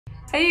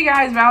Hey you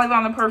guys,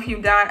 Vallivon the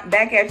Perfume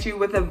back at you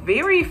with a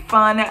very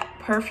fun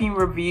perfume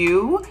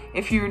review.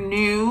 If you're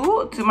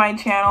new to my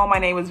channel, my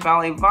name is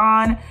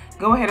Vallivon.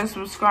 Go ahead and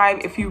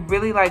subscribe if you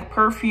really like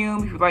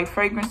perfume, if you like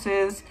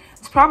fragrances.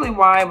 It's probably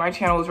why my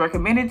channel was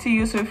recommended to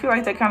you. So if you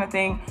like that kind of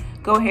thing,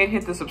 go ahead,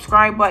 hit the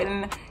subscribe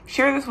button.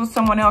 Share this with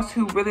someone else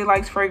who really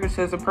likes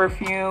fragrances or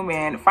perfume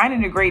and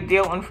finding a great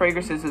deal on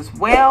fragrances as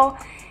well.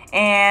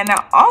 And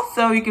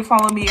also you can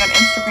follow me on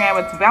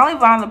Instagram. It's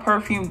Vallivon the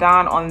Perfume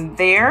on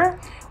there,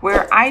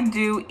 where I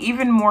do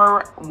even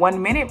more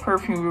 1-minute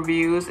perfume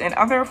reviews and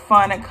other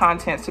fun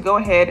content. So go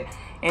ahead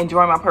and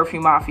join my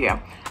perfume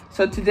mafia.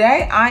 So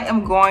today I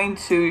am going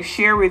to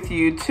share with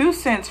you 2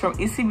 scents from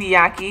Issey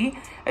Miyake,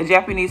 a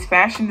Japanese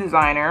fashion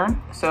designer.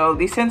 So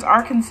these scents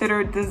are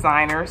considered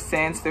designer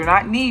scents. They're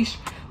not niche,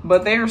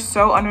 but they are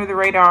so under the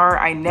radar.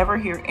 I never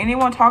hear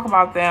anyone talk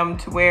about them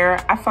to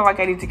where I felt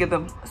like I need to give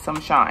them some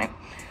shine.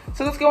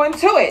 So let's go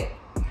into it.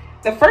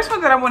 The first one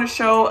that I want to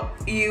show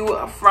you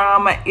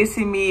from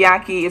Issey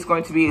Miyake is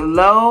going to be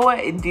L'Eau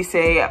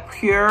d'Issey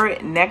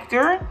Pure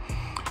Nectar.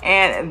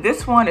 And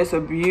this one is a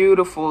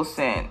beautiful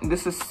scent.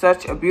 This is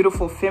such a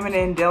beautiful,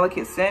 feminine,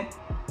 delicate scent.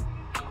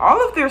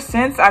 All of their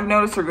scents I've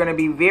noticed are going to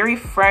be very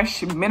fresh,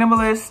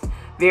 minimalist,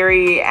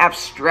 very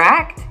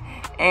abstract.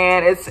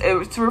 And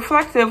it's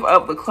reflective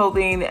of the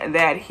clothing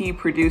that he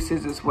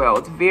produces as well.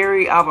 It's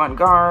very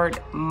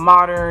avant-garde,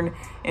 modern,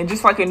 and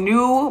just like a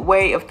new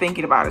way of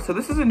thinking about it. So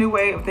this is a new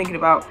way of thinking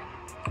about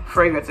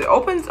fragrance. It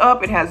opens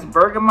up, it has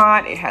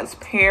bergamot, it has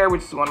pear,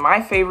 which is one of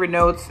my favorite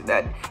notes.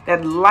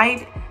 That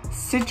light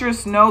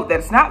citrus note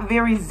that's not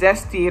very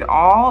zesty at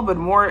all, but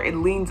more it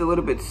leans a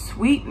little bit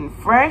sweet and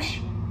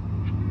fresh.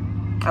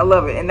 I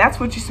love it, and that's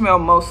what you smell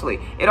mostly.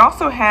 It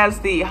also has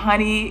the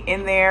honey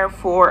in there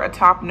for a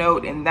top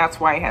note, and that's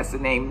why it has the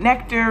name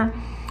Nectar.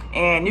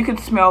 And you can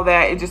smell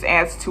that. It just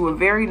adds to a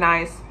very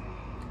nice,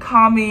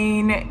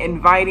 calming,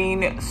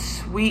 inviting,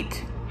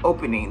 sweet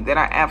opening that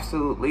I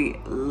absolutely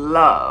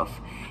love.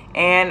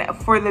 And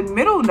for the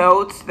middle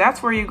notes,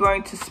 that's where you're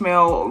going to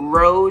smell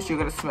rose. You're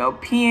going to smell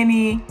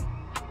peony.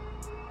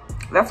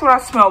 That's what I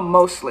smell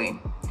mostly.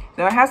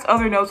 Now it has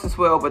other notes as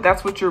well, but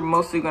that's what you're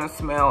mostly going to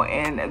smell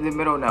in the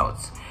middle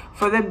notes.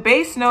 For the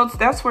base notes,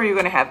 that's where you're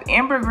going to have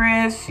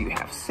ambergris, you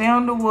have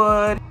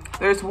sandalwood.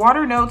 There's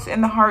water notes in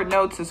the heart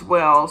notes as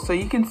well, so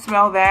you can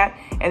smell that,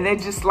 and then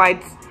just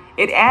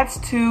it adds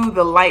to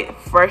the light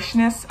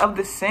freshness of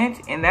the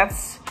scent, and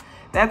that's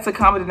a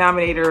common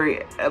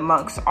denominator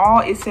amongst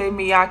all Issey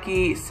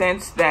Miyake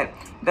scents, that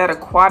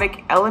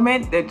aquatic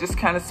element that just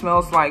kind of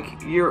smells like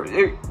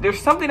there's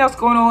something else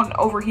going on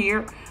over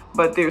here.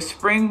 But there's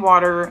spring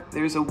water,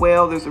 there's a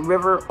well, there's a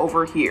river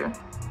over here.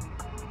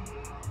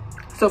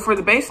 So for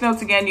the base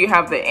notes, again, you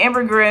have the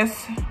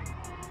ambergris,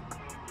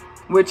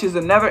 which is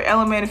another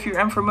element. If you're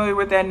unfamiliar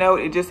with that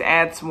note, it just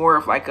adds more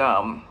of like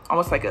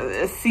almost like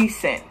a sea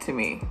scent to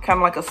me, kind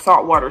of like a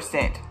saltwater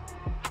scent.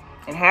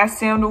 It has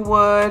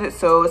sandalwood,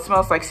 so it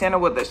smells like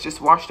sandalwood that's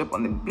just washed up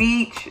on the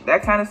beach,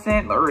 that kind of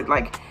scent, or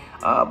like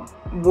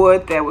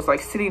wood that was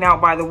like sitting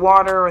out by the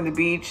water on the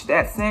beach,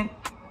 that scent.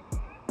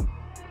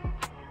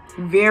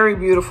 Very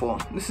beautiful.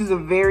 This is a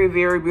very,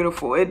 very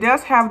beautiful. It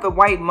does have the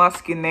white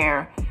musk in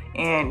there,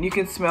 and you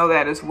can smell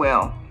that as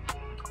well.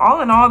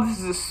 All in all, this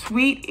is a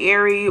sweet,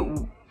 airy,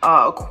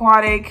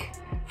 aquatic,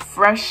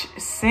 fresh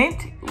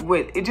scent.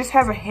 It just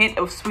has a hint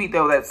of sweet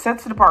though that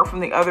sets it apart from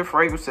the other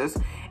fragrances,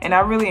 and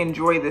I really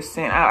enjoy this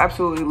scent. I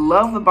absolutely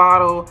love the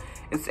bottle.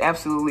 It's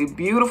absolutely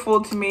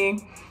beautiful to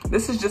me.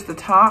 This is just the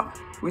top,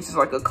 which is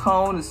like a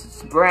cone.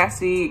 It's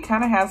brassy. It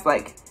kind of has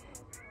like,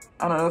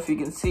 I don't know if you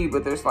can see,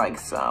 but there's like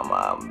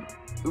some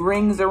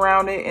rings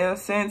around it in a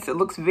sense. It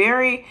looks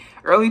very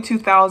early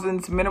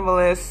 2000s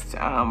minimalist,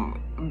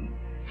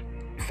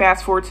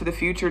 fast forward to the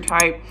future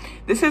type.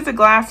 This is a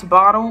glass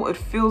bottle. It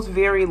feels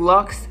very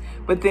luxe,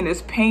 but then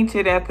it's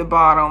painted at the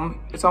bottom.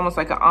 It's almost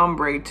like an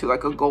ombre to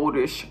like a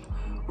goldish,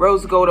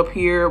 rose gold up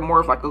here, more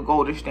of like a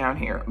goldish down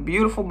here.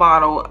 Beautiful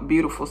bottle,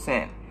 beautiful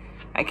scent.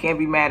 I can't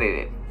be mad at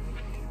it.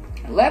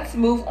 Let's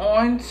move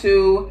on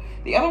to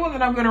the other one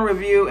that I'm going to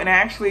review, and I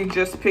actually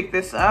just picked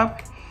this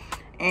up,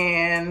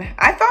 and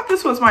I thought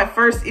this was my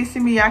first Issey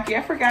Miyake.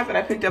 I forgot that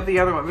I picked up the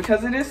other one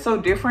because it is so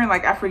different.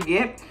 Like, I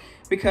forget,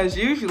 because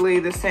usually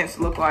the scents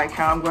look like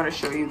how I'm going to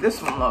show you this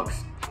one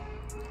looks.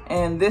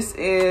 And this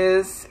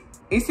is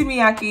Issey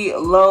Miyake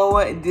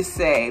L'Eau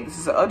d'Issey. This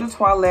is an eau de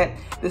toilette.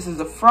 This is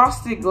a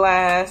frosted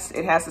glass.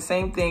 It has the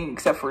same thing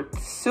except for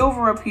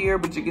silver up here,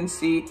 but you can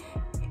see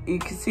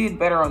it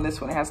better on this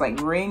one. It has like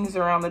rings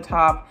around the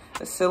top,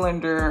 a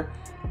cylinder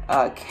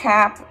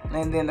cap,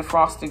 and then the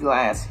frosted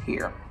glass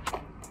here.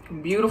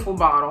 Beautiful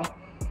bottle.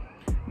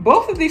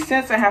 Both of these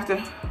scents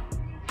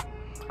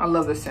I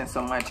love this scent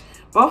so much.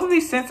 Both of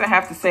these scents, I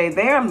have to say,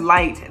 they are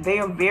light. They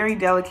are very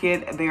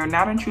delicate. They are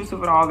not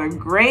intrusive at all. They're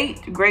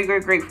great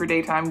for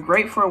daytime,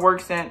 great for a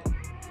work scent.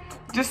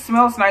 Just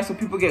smells nice when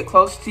people get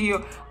close to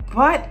you.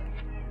 But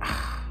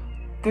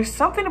there's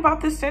something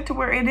about this scent to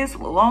where it is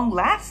long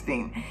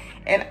lasting.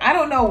 And I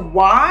don't know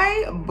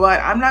why,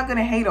 but I'm not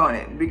gonna hate on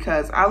it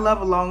because I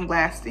love a long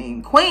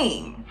lasting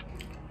queen.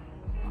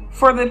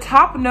 For the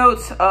top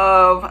notes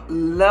of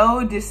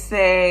L'Eau de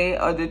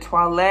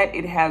Toilette,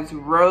 it has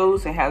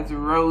rose, it has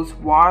rose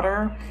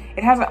water.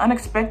 It has an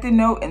unexpected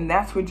note, and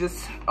that's what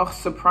just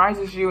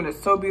surprises you, and it's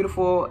so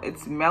beautiful.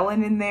 It's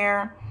melon in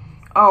there.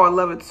 Oh, I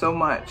love it so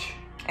much.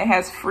 It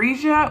has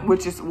freesia,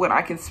 which is what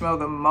I can smell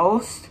the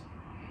most.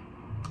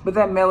 But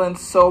that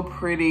melon's so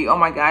pretty. Oh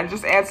my God, it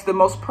just adds the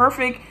most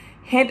perfect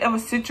hint of a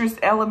citrus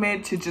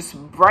element to just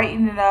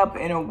brighten it up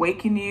and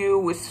awaken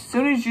you as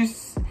soon as you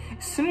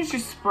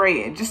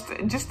spray it.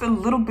 Just a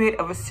little bit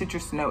of a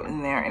citrus note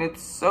in there, and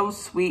it's so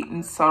sweet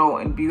and subtle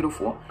and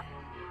beautiful.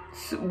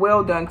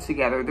 Well done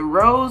together. The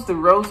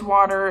rose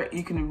water,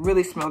 you can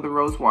really smell the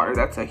rose water.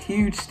 That's a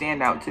huge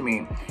standout to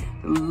me.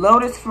 The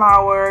lotus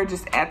flower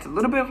just adds a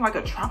little bit of like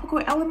a tropical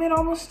element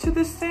almost to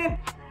this scent.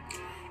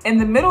 In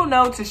the middle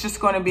notes, it's just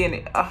going to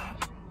be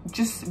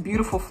just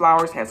beautiful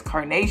flowers. It has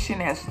carnation,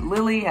 has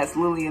lily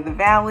of the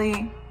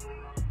valley.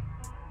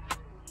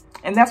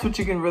 And that's what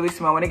you can really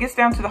smell. When it gets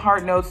down to the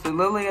heart notes, the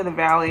lily of the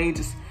valley,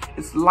 just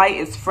it's light,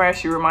 it's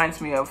fresh. It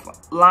reminds me of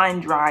line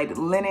dried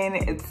linen.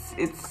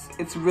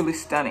 It's really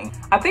stunning.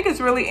 I think it's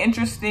really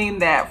interesting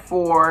that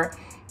for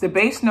the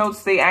base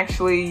notes, they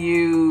actually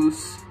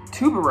use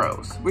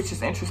tuberose, which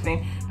is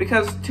interesting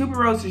because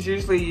tuberose is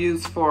usually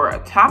used for a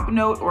top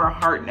note or a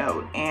heart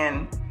note,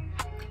 and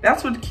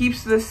that's what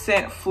keeps the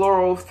scent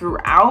floral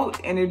throughout.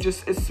 And it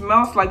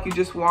smells like you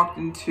just walked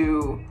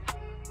into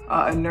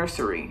a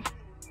nursery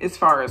as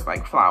far as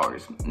like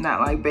flowers, not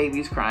like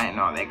babies crying and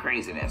all that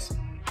craziness.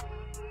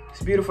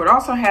 It's beautiful. It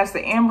also has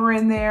the amber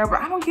in there,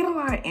 but I don't get a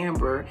lot of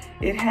amber.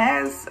 It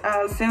has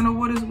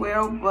sandalwood as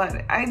well,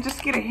 but I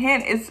just get a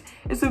hint.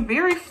 It's a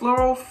very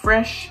floral,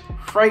 fresh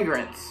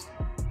fragrance.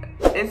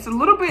 It's a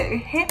little bit, a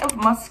hint of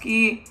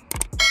musky,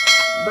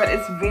 but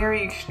it's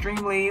very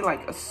extremely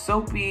like a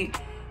soapy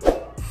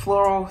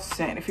floral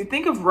scent. If you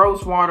think of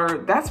rose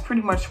water, that's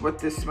pretty much what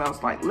this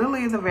smells like.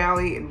 Lily of the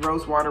Valley and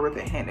rose water with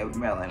a hint of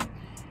melon.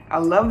 I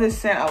love this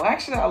scent.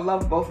 I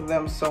love both of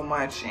them so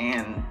much,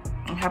 and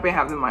I'm happy to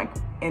have them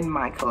in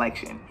my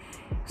collection.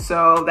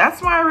 So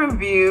that's my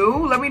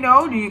review. Let me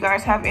know, do you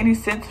guys have any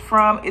scents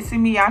from Issey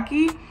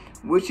Miyake?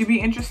 Would you be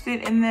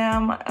interested in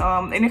them?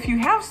 And if you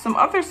have some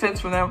other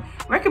scents from them,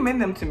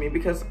 recommend them to me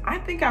because I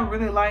think I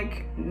really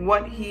like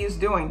what he is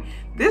doing.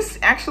 This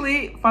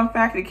actually, fun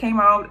fact, it came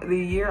out the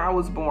year I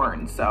was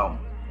born. So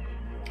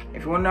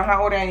if you want to know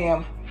how old I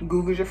am,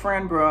 Google's your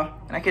friend, bruh.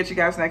 And I'll catch you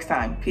guys next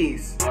time.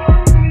 Peace.